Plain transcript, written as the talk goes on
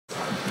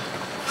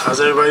How's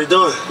everybody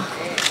doing?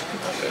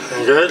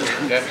 Good?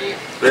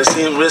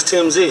 Where's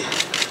TMZ?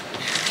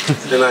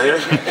 They're not here?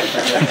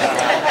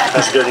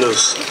 That's good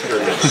news.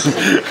 Good news.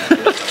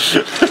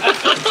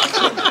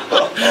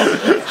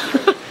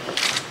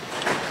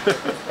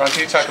 Ron,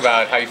 can you talk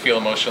about how you feel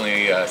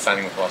emotionally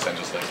signing with the Los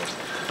Angeles Lakers?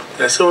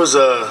 Yes, it was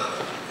a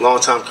long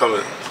time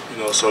coming,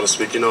 so to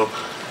speak. I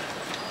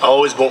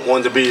always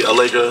wanted to be a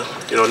Laker.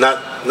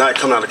 Not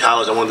coming out of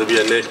college, I wanted to be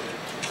a Knick.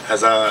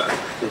 As I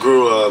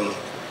grew,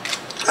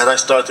 as I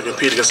started to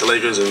compete against the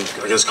Lakers and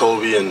against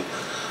Kobe and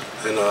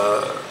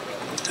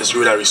just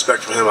grew that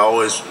respect for him, I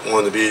always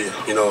wanted to be,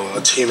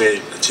 a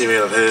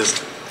teammate of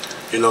his.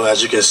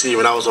 As you can see,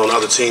 when I was on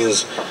other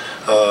teams,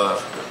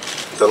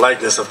 the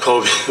likeness of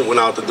Kobe went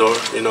out the door.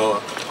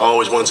 I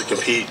always wanted to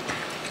compete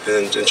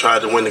and try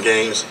to win the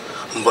games.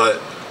 But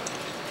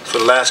for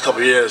the last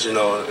couple of years, in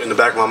the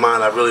back of my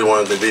mind, I really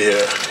wanted to be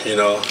here,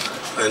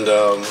 and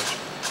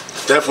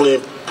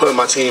definitely putting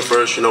my team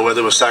first,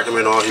 whether it was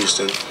Sacramento or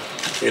Houston.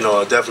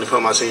 Definitely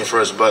put my team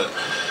first. But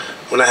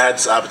when I had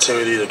this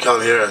opportunity to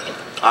come here,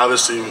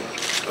 obviously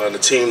the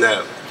team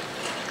that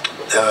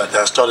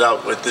I started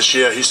out with this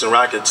year, Houston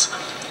Rockets,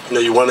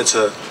 you wanted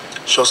to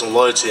show some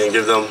loyalty and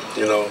give them,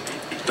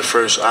 the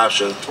first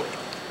option,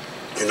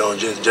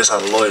 just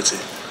out of loyalty,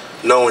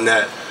 knowing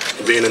that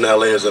being in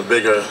LA is a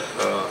bigger,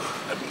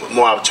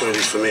 more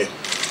opportunities for me.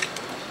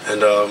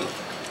 And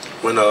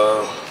when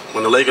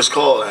the Lakers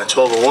called at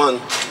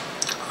 12:01,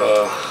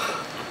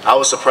 I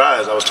was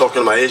surprised. I was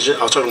talking to my agent.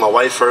 I was talking to my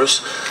wife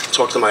first,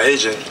 talked to my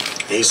agent,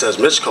 and he says,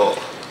 "Mitch called."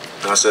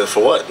 And I said,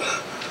 "For what?"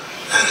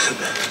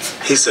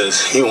 He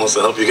says, "He wants to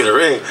help you get a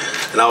ring."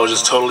 And I was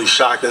just totally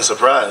shocked and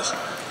surprised.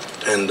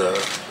 And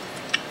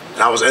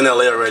I was in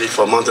LA already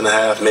for a month and a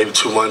half, maybe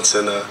 2 months,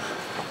 and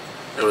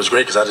it was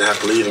great because I didn't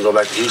have to leave and go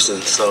back to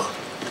Houston. So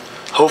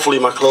hopefully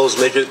my clothes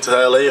make it to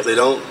LA. If they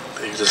don't,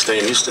 they can just stay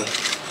in Houston.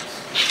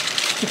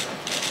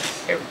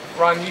 Hey,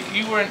 Ron,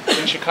 you were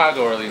in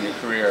Chicago early in your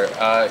career.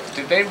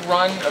 Did they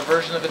run a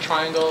version of the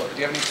triangle? Do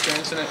you have any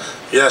experience in it?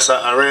 Yes,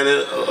 I ran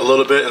it a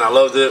little bit, and I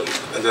loved it.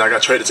 And then I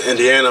got traded to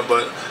Indiana.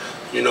 But,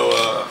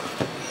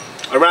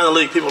 around the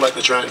league, people like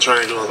the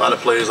triangle. A lot of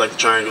players like the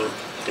triangle.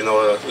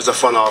 It's a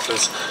fun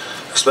offense,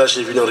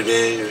 especially if you know the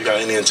game. If you got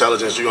any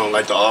intelligence, you're going to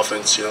like the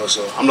offense,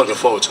 So I'm looking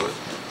forward to it.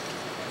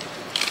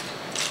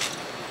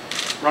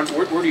 Ron,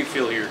 where do you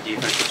feel your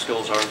defensive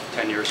skills are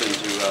 10 years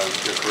into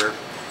your career?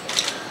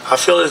 I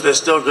feel that they're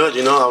still good.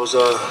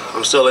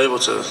 I'm still able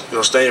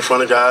to, stay in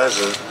front of guys,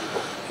 and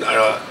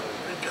I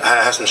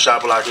had some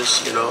shot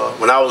blockers.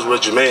 When I was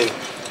with Jermaine,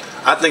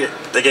 I think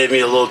they gave me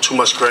a little too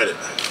much credit.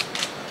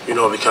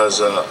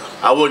 Because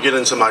I would get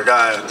into my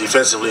guy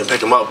defensively and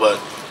pick him up, but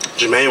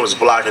Jermaine was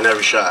blocking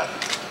every shot.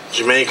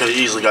 Jermaine could have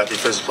easily got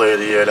Defensive Player of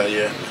the Year that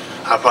year.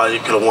 I probably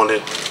could have won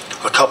it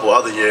a couple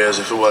other years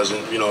if it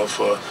wasn't,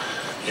 for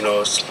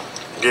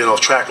getting off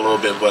track a little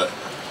bit. But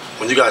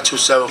when you got two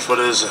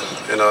 7-footers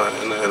and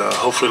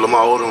hopefully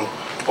Lamar Odom,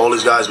 all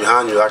these guys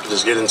behind you, I can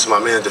just get into my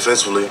man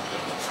defensively,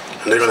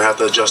 and they're gonna have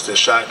to adjust their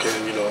shot,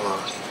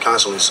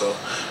 constantly. So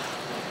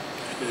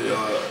you're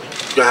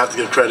gonna have to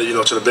give credit,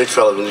 to the big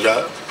fella when you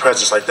got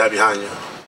presence like that behind you.